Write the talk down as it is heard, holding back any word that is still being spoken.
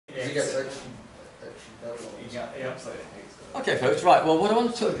Okay, folks. Right. Well, what I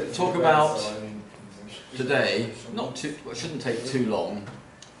want to talk about today, it shouldn't take too long,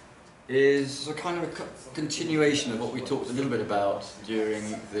 is a kind of a continuation of what we talked a little bit about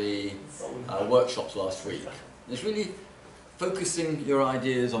during the workshops last week. It's really focusing your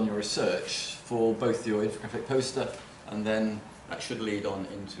ideas on your research for both your infographic poster, and then that should lead on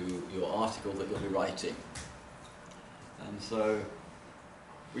into your article that you'll be writing. And so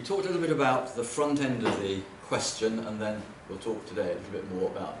we talked a little bit about the front end of the question, and then we'll talk today a little bit more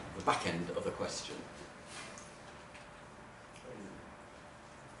about the back end of the question.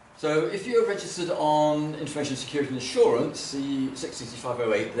 So if you're registered on Information Security and Assurance, the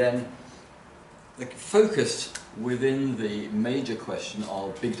 66508, then the focus within the major question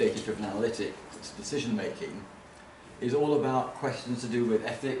of big data-driven analytics decision making is all about questions to do with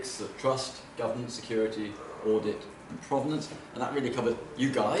ethics, trust, governance, security, audit, and provenance, and that really covers you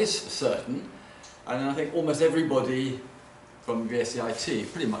guys for certain. And I think almost everybody from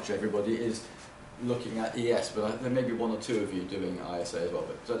VSCIT, pretty much everybody, is looking at ES, but there may be one or two of you doing ISA as well,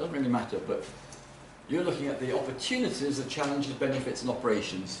 so it doesn't really matter. But you're looking at the opportunities, the challenges, benefits, and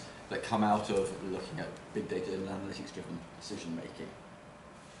operations that come out of looking at big data and analytics-driven decision making.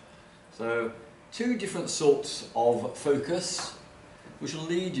 So, two different sorts of focus, which will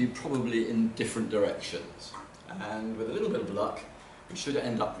lead you probably in different directions. And with a little bit of luck, we should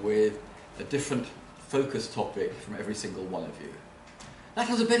end up with a different focus topic from every single one of you. That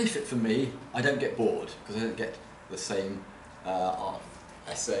has a benefit for me. I don't get bored, because I don't get the same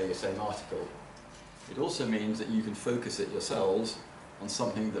essay, the same article. It also means that you can focus it yourselves on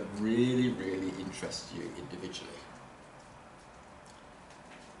something that really, really interests you individually.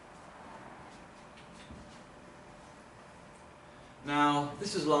 Now,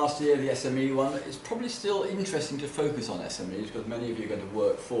 this is last year, the SME one. It's probably still interesting to focus on SMEs because many of you are going to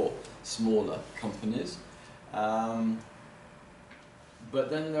work for smaller companies.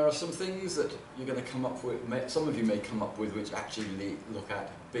 But then there are some things that you're going to come up with, some of you may come up with, which actually look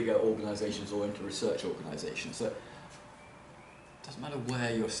at bigger organisations or into research organisations. So it doesn't matter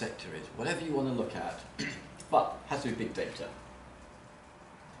where your sector is, whatever you want to look at, but it has to be big data.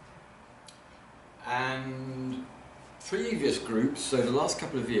 And previous groups, so the last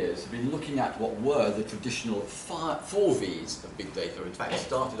couple of years, have been looking at what were the traditional four V's of big data. In fact, it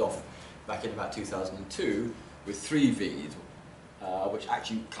started off back in about 2002 with 3 V's, which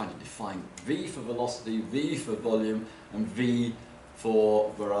actually kind of define V for velocity, V for volume, and V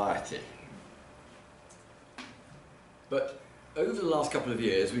for variety. But over the last couple of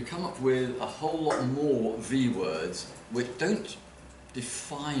years, we've come up with a whole lot more V words which don't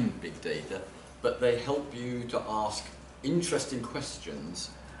define big data, but they help you to ask interesting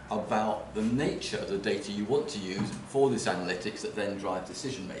questions about the nature of the data you want to use for this analytics that then drive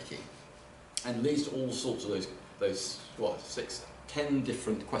decision making. And leads to all sorts of those 10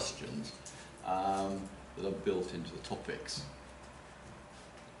 different questions that are built into the topics.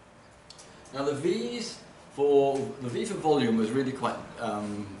 Now the V for volume was really quite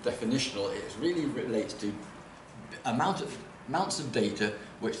definitional. It really relates to amounts of data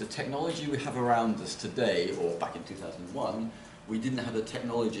which the technology we have around us today, or back in 2001, we didn't have the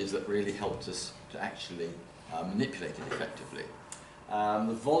technologies that really helped us to actually manipulate it effectively.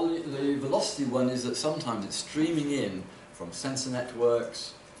 The velocity one is that sometimes it's streaming in from sensor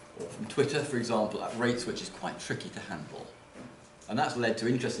networks or from Twitter, for example, at rates which is quite tricky to handle. And that's led to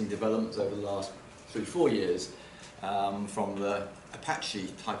interesting developments over the last 3-4 years from the Apache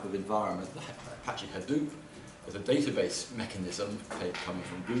type of environment, the Apache Hadoop, as a database mechanism coming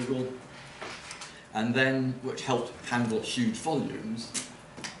from Google, and then which helped handle huge volumes.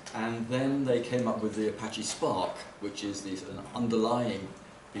 And then they came up with the Apache Spark, which is an underlying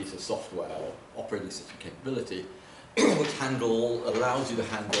piece of software or operating system capability, which allows you to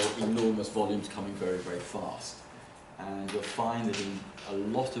handle enormous volumes coming very, very fast. And you'll find that in a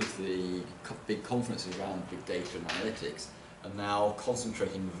lot of the big conferences around big data and analytics are now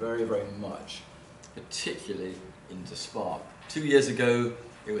concentrating very, very much, particularly into Spark. 2 years ago,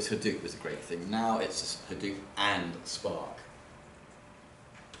 it was Hadoop was a great thing. Now it's Hadoop and Spark.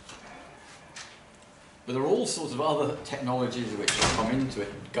 But there are all sorts of other technologies which come into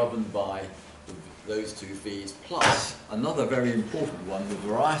it governed by those 2 V's, plus another very important one, the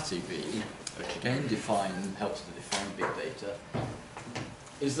variety V, which again helps to define big data,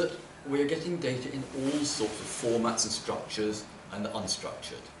 is that we're getting data in all sorts of formats and structures and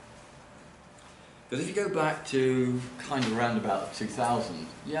unstructured. Because if you go back to kind of around about 2000,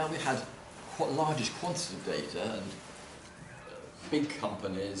 yeah, we had largest quantities of data, and big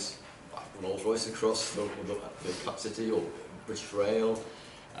companies, like Rolls-Royce across the Cup City, or British Rail,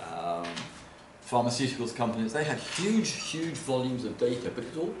 pharmaceuticals companies, they had huge volumes of data, but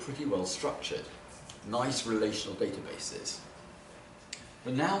it's all pretty well structured. Nice relational databases.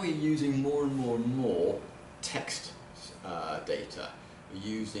 But now we're using more and more text data. We're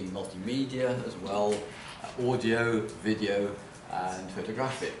using multimedia as well, audio, video, and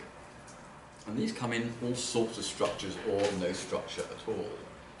photographic. And these come in all sorts of structures or no structure at all.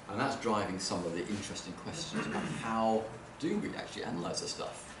 And that's driving some of the interesting questions about how do we actually analyse the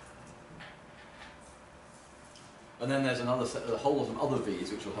stuff. And then there's another set, a whole lot of other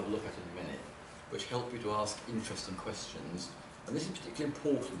V's which we'll have a look at in a minute, which help you to ask interesting questions. And this is particularly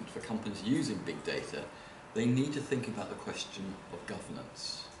important for companies using big data. They need to think about the question of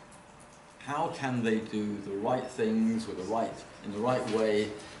governance. How can they do the right things in the right way,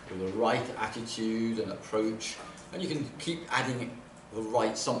 with the right attitude and approach? And you can keep adding the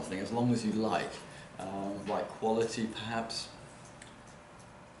right something as long as you like. Right quality, perhaps.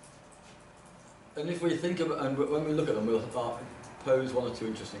 And if we think about, and when we look at them, we'll pose one or two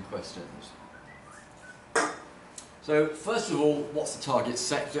interesting questions. So, first of all, what's the target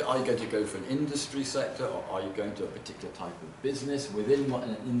sector? Are you going to go for an industry sector, or are you going to a particular type of business within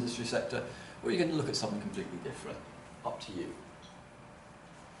an industry sector, or are you going to look at something completely different? Up to you.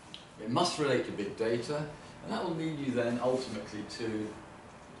 It must relate to big data, and that will lead you then ultimately to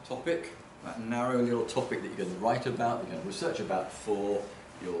the topic, that narrow little topic that you're going to write about, you're going to research about for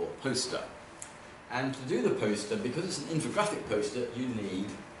your poster. And to do the poster, because it's an infographic poster, you need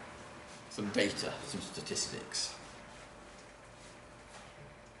some data, some statistics.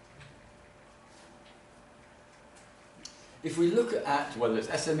 If we look at whether it's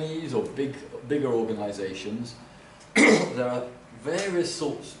SMEs or bigger organisations, there are various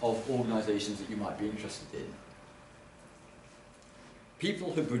sorts of organisations that you might be interested in.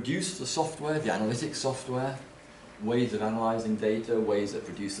 People who produce the software, the analytics software, ways of analysing data, ways that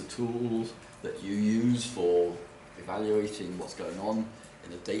produce the tools that you use for evaluating what's going on in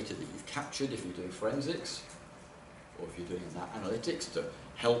the data that you've captured if you're doing forensics, or if you're doing analytics to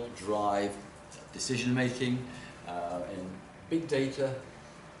help drive decision making. In big data,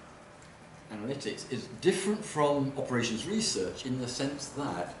 analytics is different from operations research in the sense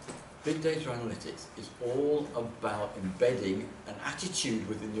that big data analytics is all about embedding an attitude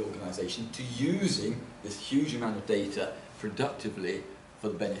within the organisation to using this huge amount of data productively for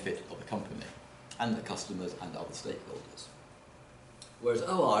the benefit of the company and the customers and other stakeholders. Whereas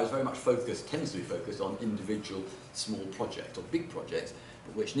OR is very much focused, tends to be focused on individual small projects or big projects,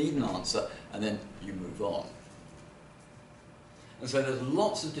 but which need an answer and then you move on. And so there's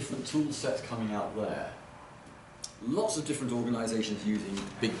lots of different tool sets coming out there. Lots of different organisations using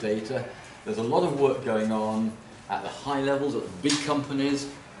big data. There's a lot of work going on at the high levels, at the big companies.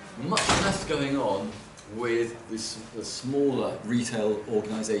 Much less going on with the smaller retail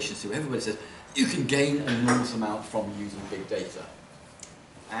organisations who everybody says, you can gain an enormous amount from using big data.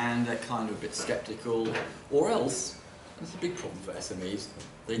 And they're kind of a bit sceptical, or else, and it's a big problem for SMEs,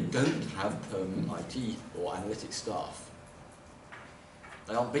 they don't have permanent IT or analytics staff.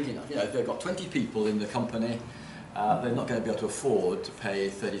 They aren't big enough. You know, if they've got 20 people in the company, they're not going to be able to afford to pay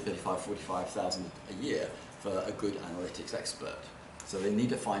 30, 35, 45,000 a year for a good analytics expert. So they need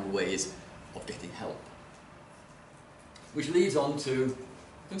to find ways of getting help. Which leads on to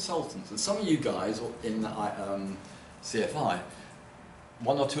consultants. And some of you guys in CFI,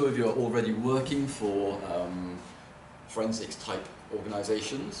 one or two of you are already working for forensics type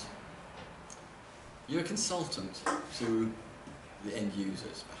organisations. You're a consultant to the end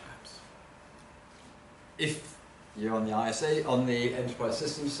users, perhaps. If you're on the ISA, on the enterprise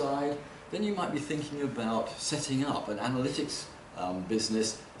systems side, then you might be thinking about setting up an analytics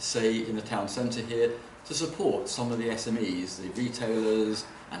business, say in the town centre here, to support some of the SMEs, the retailers,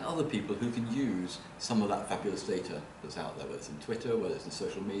 and other people who can use some of that fabulous data that's out there, whether it's in Twitter, whether it's in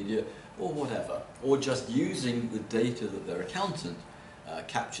social media, or whatever. Or just using the data that their accountant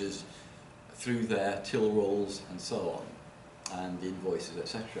captures through their till rolls and so on, and the invoices,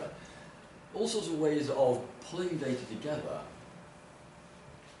 etc. All sorts of ways of pulling data together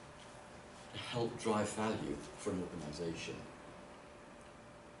to help drive value for an organisation.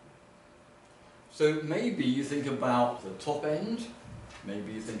 So maybe you think about the top end,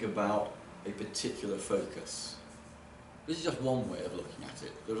 maybe you think about a particular focus. This is just one way of looking at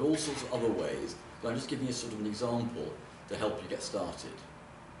it. There are all sorts of other ways, but I'm just giving you sort of an example to help you get started.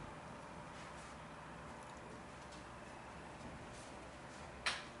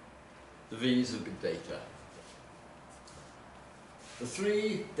 The V's of big data. The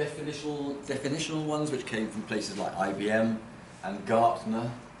three definitional ones, which came from places like IBM and Gartner.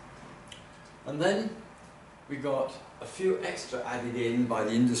 And then we got a few extra added in by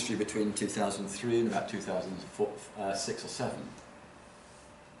the industry between 2003 and about 2006 or 7.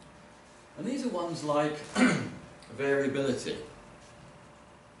 And these are ones like variability.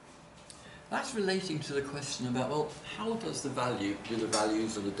 That's relating to the question about, well, how does do the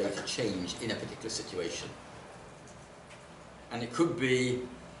values of the data change in a particular situation? And it could be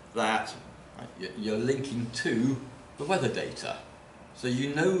that you're linking to the weather data. So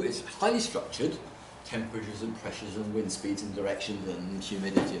you know it's highly structured, temperatures and pressures and wind speeds and directions and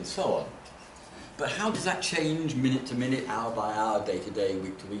humidity and so on. But how does that change minute to minute, hour by hour, day to day,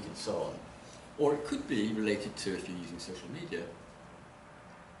 week to week and so on? Or it could be related to, if you're using social media,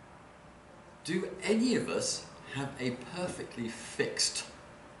 do any of us have a perfectly fixed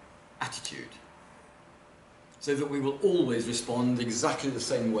attitude? So that we will always respond exactly the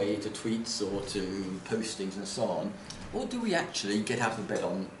same way to tweets or to postings and so on? Or do we actually get out of bed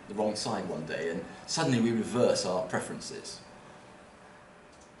on the wrong side one day and suddenly we reverse our preferences?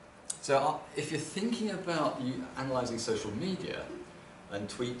 So if you're thinking about analysing social media and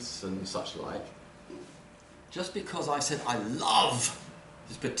tweets and such like, just because I said I love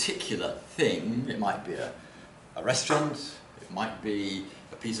this particular thing, it might be a restaurant, it might be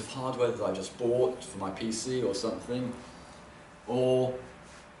a piece of hardware that I just bought for my PC or something, or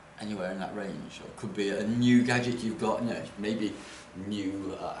anywhere in that range. Or it could be a new gadget you've got, maybe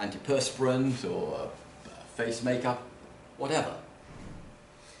new antiperspirant or face makeup, whatever.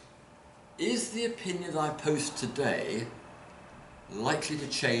 Is the opinion that I post today likely to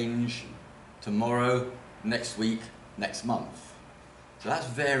change tomorrow, next week, next month? So that's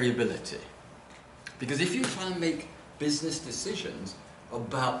variability. Because if you try and make business decisions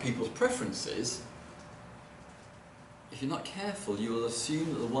about people's preferences, if you're not careful, you will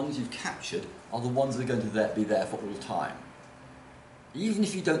assume that the ones you've captured are the ones that are going to be there for all time. Even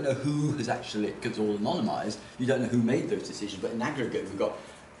if you don't know who has actually, because it's all anonymised, you don't know who made those decisions, but in aggregate we've got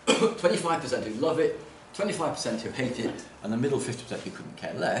 25% who love it, 25% who hate it, and the middle 50% who couldn't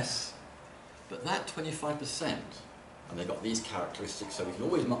care less. But that 25%, and they've got these characteristics, so we can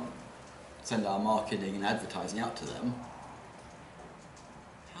always send our marketing and advertising out to them.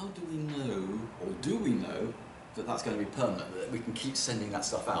 How do we know, or do we know, that that's going to be permanent, that we can keep sending that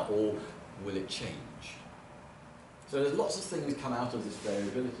stuff out, or will it change? So there's lots of things come out of this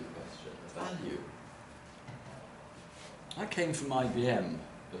variability question. The value. I came from IBM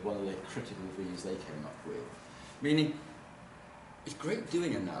as one of the critical things they came up with. Meaning, it's great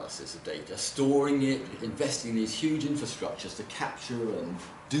doing analysis of data, storing it, investing in these huge infrastructures to capture and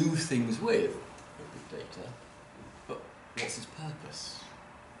do things with big data, but what's its purpose?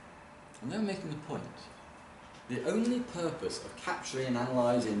 And they're making the point. The only purpose of capturing and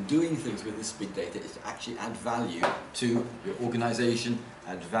analysing, doing things with this big data is to actually add value to your organisation,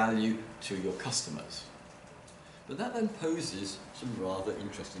 add value to your customers. But that then poses some rather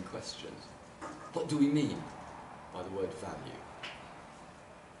interesting questions. What do we mean by the word value?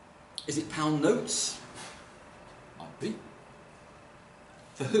 Is it pound notes? Might be.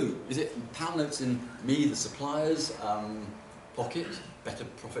 For who? Is it pound notes in me, the supplier's pocket? Better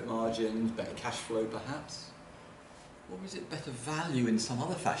profit margins, better cash flow perhaps? Or is it better value in some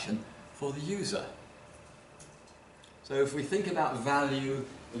other fashion for the user? So if we think about value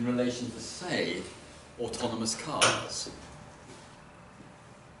in relation to, say, autonomous cars,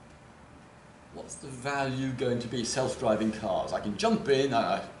 what's the value going to be? Self-driving cars. I can jump in and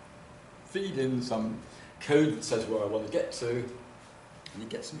I feed in some code that says where I want to get to, and it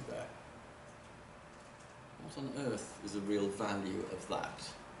gets me there. What on earth is the real value of that?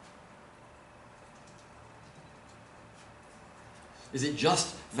 Is it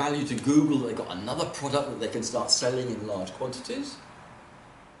just value to Google that they've got another product that they can start selling in large quantities?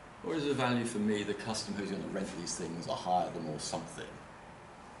 Or is it value for me, the customer who's going to rent these things or hire them or something?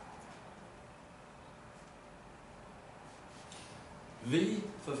 V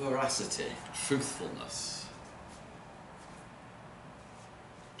for veracity, truthfulness.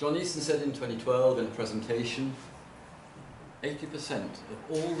 John Easton said in 2012 in a presentation, 80%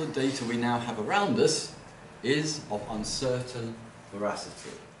 of all the data we now have around us is of uncertain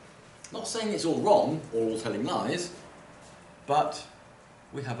veracity. Not saying it's all wrong or all telling lies, but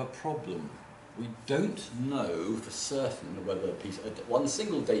we have a problem. We don't know for certain whether one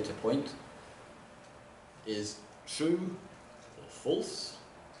single data point is true or false,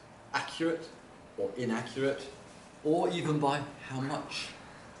 accurate or inaccurate, or even by how much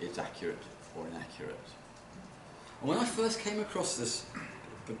it's accurate or inaccurate. And when I first came across this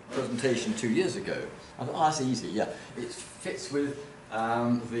presentation 2 years ago, I thought, oh, that's easy, yeah. It fits with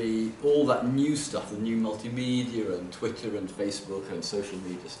all that new stuff, the new multimedia and Twitter and Facebook and social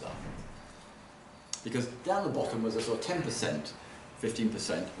media stuff. Because down the bottom was a sort of 10%,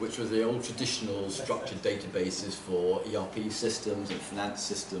 15%, which was the old traditional structured databases for ERP systems and finance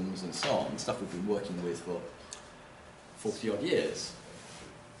systems and so on, stuff we've been working with for 40 odd years.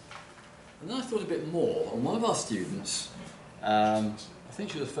 And then I thought a bit more, and one of our students, I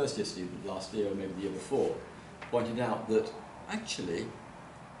think she was a first year student last year or maybe the year before, pointed out that actually,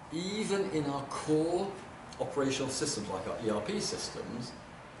 even in our core operational systems like our ERP systems,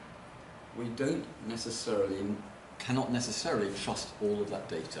 we cannot necessarily trust all of that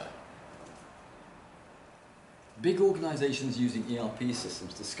data. Big organizations using ERP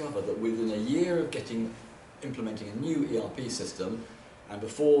systems discover that within a year of implementing a new ERP system, and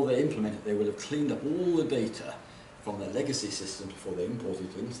before they implement it, they will have cleaned up all the data from their legacy system before they import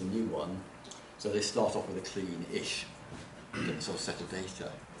it into the new one. So they start off with a clean-ish sort of set of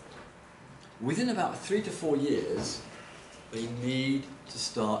data. Within about 3 to 4 years, they need to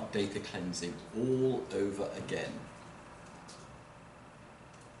start data cleansing all over again.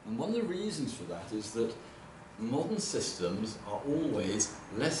 And one of the reasons for that is that modern systems are always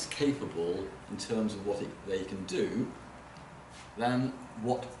less capable in terms of what they can do than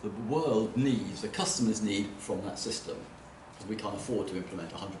what the world needs, the customers need from that system. Because we can't afford to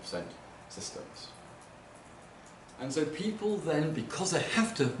implement 100% systems. And so people then, because they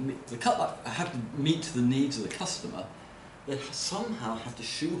have to meet the needs of the customer, they somehow have to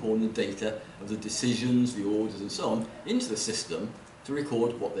shoehorn the data of the decisions, the orders and so on into the system to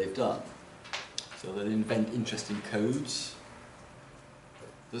record what they've done. So they invent interesting codes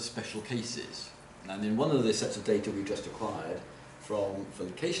for special cases. And in one of the sets of data we just acquired from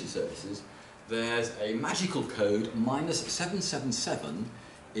location services, there's a magical code -777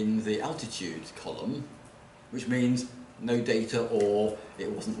 in the altitude column, which means no data or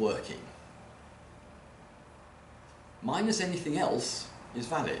it wasn't working. Minus anything else is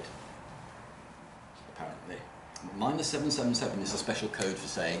valid, apparently. -777 is a special code for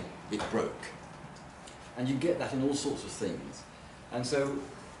saying it broke. And you get that in all sorts of things. And so,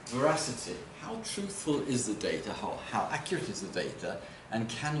 veracity. How truthful is the data? How accurate is the data? And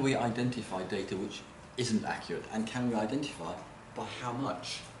can we identify data which isn't accurate? And can we identify by how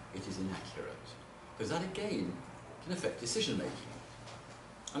much it is inaccurate? Because that, again, can affect decision making.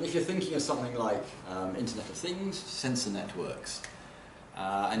 And if you're thinking of something like Internet of Things, sensor networks,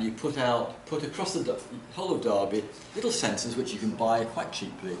 and you put across the whole of Derby little sensors which you can buy quite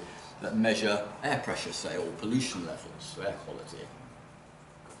cheaply that measure air pressure, say, or pollution levels, air quality.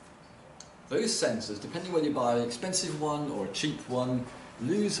 Those sensors, depending whether you buy an expensive one or a cheap one,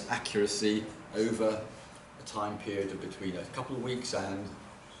 lose accuracy over a time period of between a couple of weeks and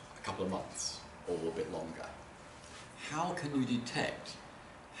a couple of months, or a bit longer. How can you detect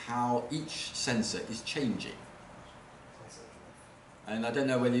how each sensor is changing? And I don't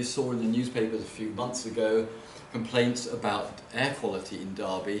know whether you saw in the newspapers a few months ago complaints about air quality in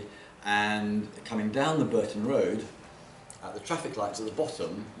Derby, and coming down the Burton Road, at the traffic lights at the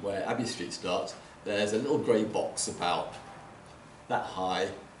bottom, where Abbey Street starts, there's a little grey box about that high,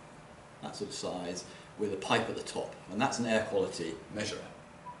 that sort of size, with a pipe at the top, and that's an air quality measurer.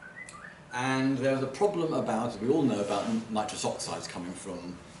 And there's a problem about, as we all know, about nitrous oxides coming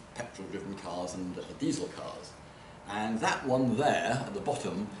from petrol-driven cars and diesel cars. And that one there, at the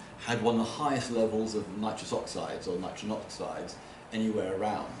bottom, had one of the highest levels of nitrous oxides, or nitrogen oxides, anywhere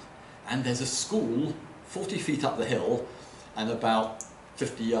around. And there's a school 40 feet up the hill and about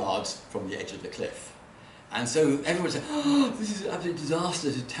 50 yards from the edge of the cliff. And so everyone said, oh, this is an absolute disaster,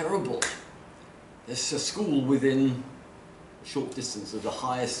 this is terrible. There's a school within a short distance of the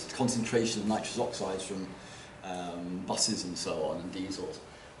highest concentration of nitrous oxides from buses and so on, and diesels,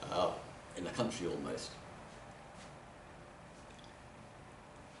 in the country almost.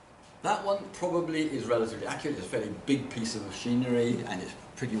 That one probably is relatively accurate. It's a fairly big piece of machinery and it's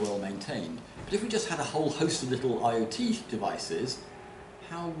pretty well maintained. But if we just had a whole host of little IoT devices,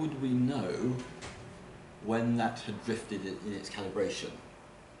 how would we know when that had drifted in its calibration?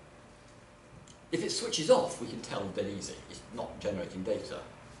 If it switches off, we can tell dead easy. It's not generating data.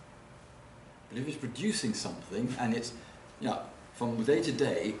 But if it's producing something and it's, from day to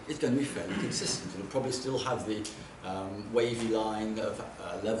day, it's going to be fairly consistent. It'll probably still have the wavy line of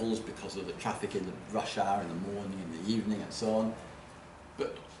levels because of the traffic in the rush hour, in the morning, in the evening, and so on.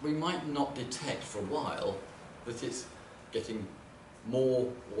 But we might not detect for a while that it's getting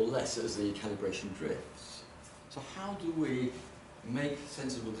more or less as the calibration drifts. So how do we make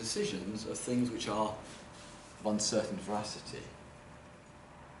sensible decisions of things which are of uncertain veracity?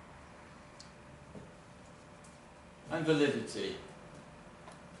 And validity.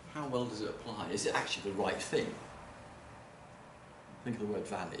 How well does it apply? Is it actually the right thing? Think of the word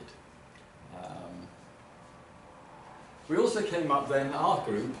valid. We also came up then, our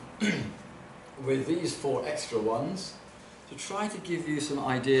group, with these 4 extra ones to try to give you some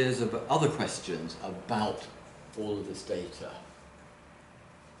ideas of other questions about all of this data.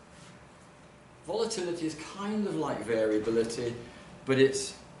 Volatility is kind of like variability, but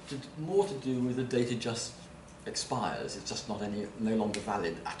it's more to do with the data just expires. It's just no longer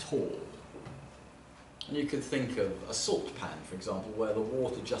valid at all. And you could think of a salt pan, for example, where the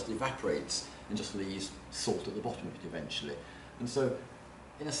water just evaporates and just leaves salt at the bottom of it eventually. And so,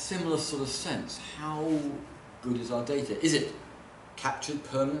 in a similar sort of sense, how good is our data? Is it captured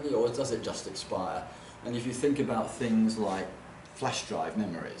permanently, or does it just expire? And if you think about things like flash drive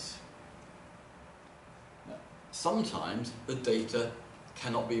memories, sometimes the data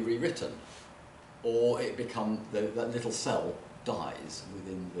cannot be rewritten, or that little cell dies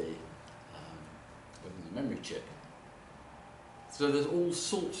within the memory chip. So there's all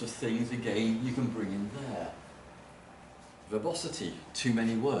sorts of things, again, you can bring in there. Verbosity, too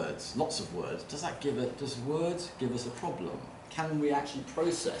many words, lots of words. Does words give us a problem? Can we actually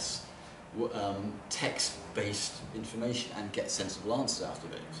process text-based information and get sensible answers out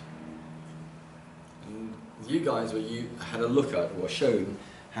of it? And you guys, you had a look at or shown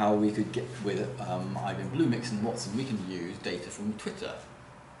how we could get with IBM Bluemix and Watson, we can use data from Twitter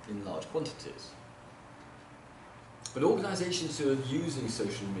in large quantities. But organisations who are using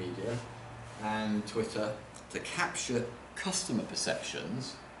social media and Twitter to capture customer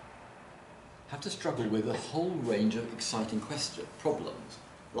perceptions have to struggle with a whole range of exciting problems,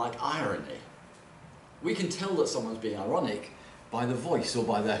 like irony. We can tell that someone's being ironic by the voice or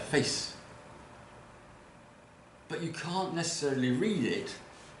by their face, but you can't necessarily read it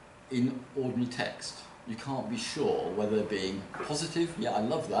in ordinary text. You can't be sure whether they're being positive, yeah, I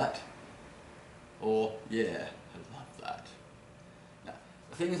love that, or yeah, I love that. Now,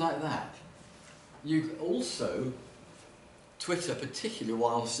 things like that. You also, Twitter particularly,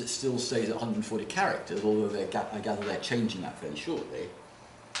 whilst it still stays at 140 characters, although I gather they're changing that fairly shortly,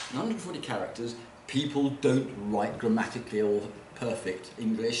 in 140 characters, people don't write grammatically or perfect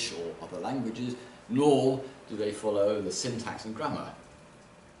English or other languages, nor do they follow the syntax and grammar.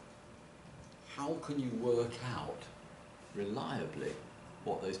 How can you work out reliably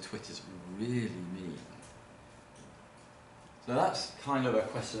what those Twitters really mean? So that's kind of a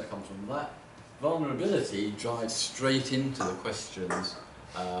question that comes from that. Vulnerability drives straight into the questions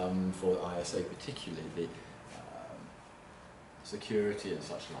for ISA, particularly the security and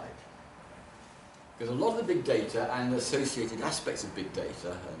such like. Because a lot of the big data and associated aspects of big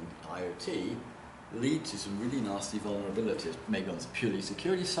data and IoT lead to some really nasty vulnerabilities, maybe on the purely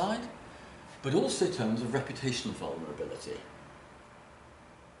security side, but also in terms of reputational vulnerability.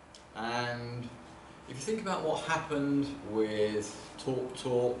 And if you think about what happened with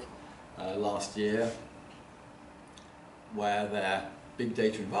TalkTalk last year, where their big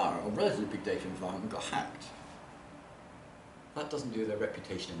data environment, or relatively big data environment, got hacked, that doesn't do their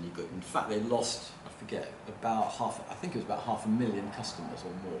reputation any good. In fact, they lost, I forget, I think it was about 500,000 customers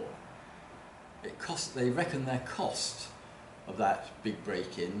or more. They reckon their cost of that big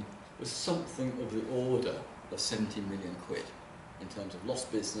break-in was something of the order of 70 million quid in terms of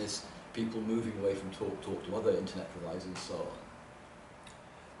lost business, people moving away from TalkTalk to other internet providers and so on.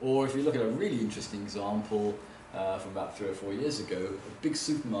 Or if you look at a really interesting example from about 3 or 4 years ago, a big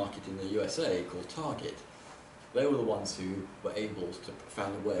supermarket in the USA called Target. They were the ones who were able to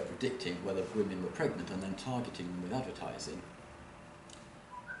found a way of predicting whether women were pregnant and then targeting them with advertising.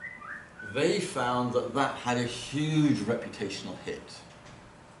 They found that that had a huge reputational hit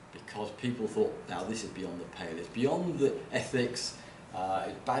because people thought, now this is beyond the pale, it's beyond the ethics,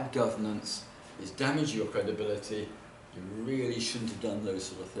 it's bad governance, it's damaged your credibility, you really shouldn't have done those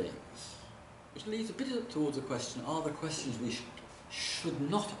sort of things. Which leads a bit towards the question, are the questions we should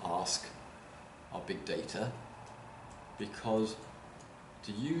not ask our big data, because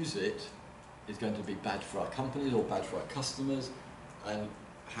to use it is going to be bad for our companies or bad for our customers, and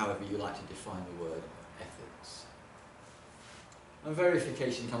however you like to define the word ethics. And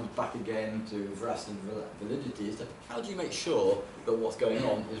verification comes back again to veracity and validity. Is that how do you make sure that what's going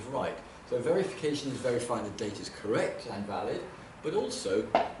on is right? So verification is verifying the data is correct and valid, but also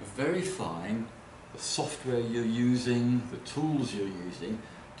verifying the software you're using, the tools you're using,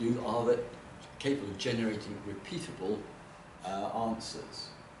 are they capable of generating repeatable answers.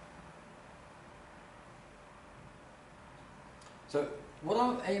 So what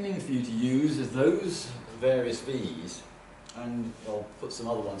I'm aiming for you to use is those various V's, and I'll put some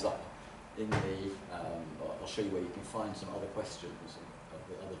other ones up in the, I'll show you where you can find some other questions of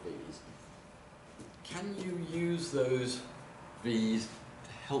the other V's. Can you use those V's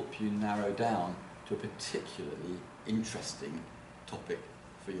to help you narrow down to a particularly interesting topic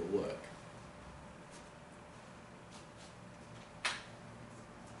for your work.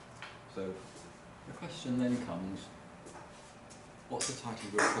 So the question then comes, what's the title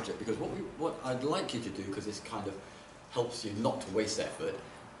of your project? Because what I'd like you to do, because this kind of helps you not to waste effort,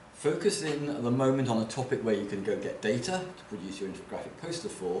 focus in at the moment on a topic where you can go get data to produce your infographic poster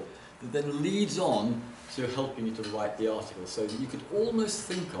for, that then leads on to helping you to write the article. So that you could almost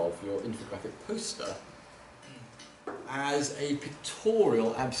think of your infographic poster as a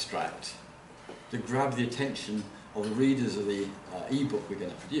pictorial abstract to grab the attention of the readers of the e-book we're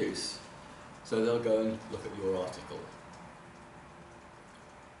going to produce, so they'll go and look at your article.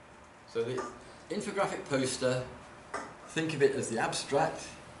 So the infographic poster, think of it as the abstract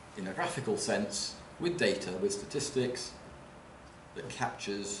in a graphical sense, with data, with statistics, that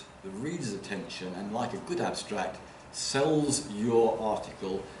captures the reader's attention and, like a good abstract, sells your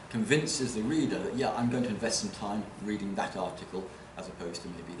article, convinces the reader that, yeah, I'm going to invest some time reading that article as opposed to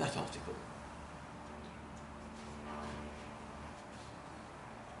maybe that article.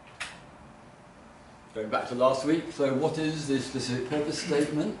 Going back to last week, so what is the specific purpose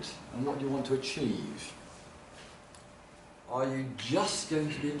statement and what do you want to achieve? Are you just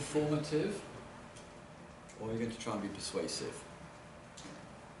going to be informative, or are you going to try and be persuasive?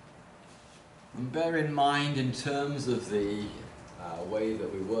 And bear in mind, in terms of the way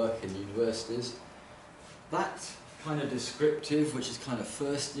that we work in universities, that kind of descriptive, which is kind of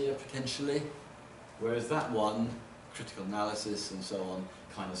first year potentially, whereas that one, critical analysis and so on,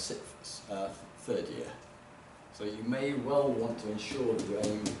 kind of third year. So you may well want to ensure that you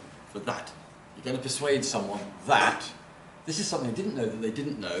aim for that. You're going to persuade someone that this is something they didn't know that they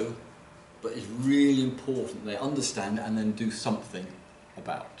didn't know, but it's really important they understand and then do something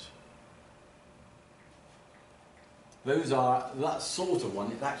about. That sort of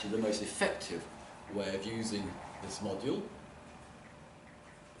one is actually the most effective way of using this module.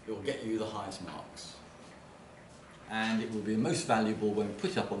 It will get you the highest marks. And it will be most valuable when we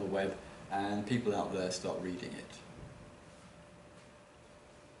put it up on the web and people out there start reading it.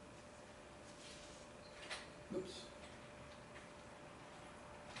 Oops.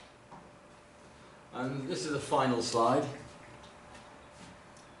 And this is the final slide.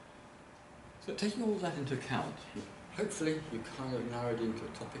 So taking all that into account, hopefully you kind of narrowed into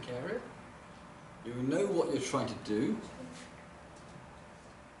a topic area. You know what you're trying to do.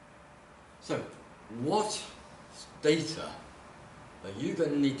 So, what data are you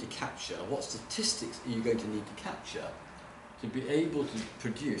going to need to capture? What statistics are you going to need to capture to be able to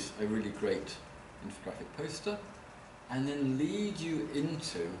produce a really great infographic poster and then lead you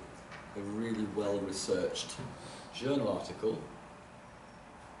into a really well-researched journal article?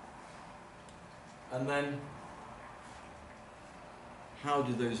 And then, how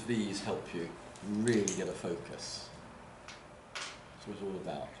do those V's help you really get a focus? That's what it's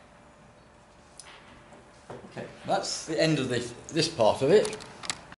all about. Okay, that's the end of this part of it.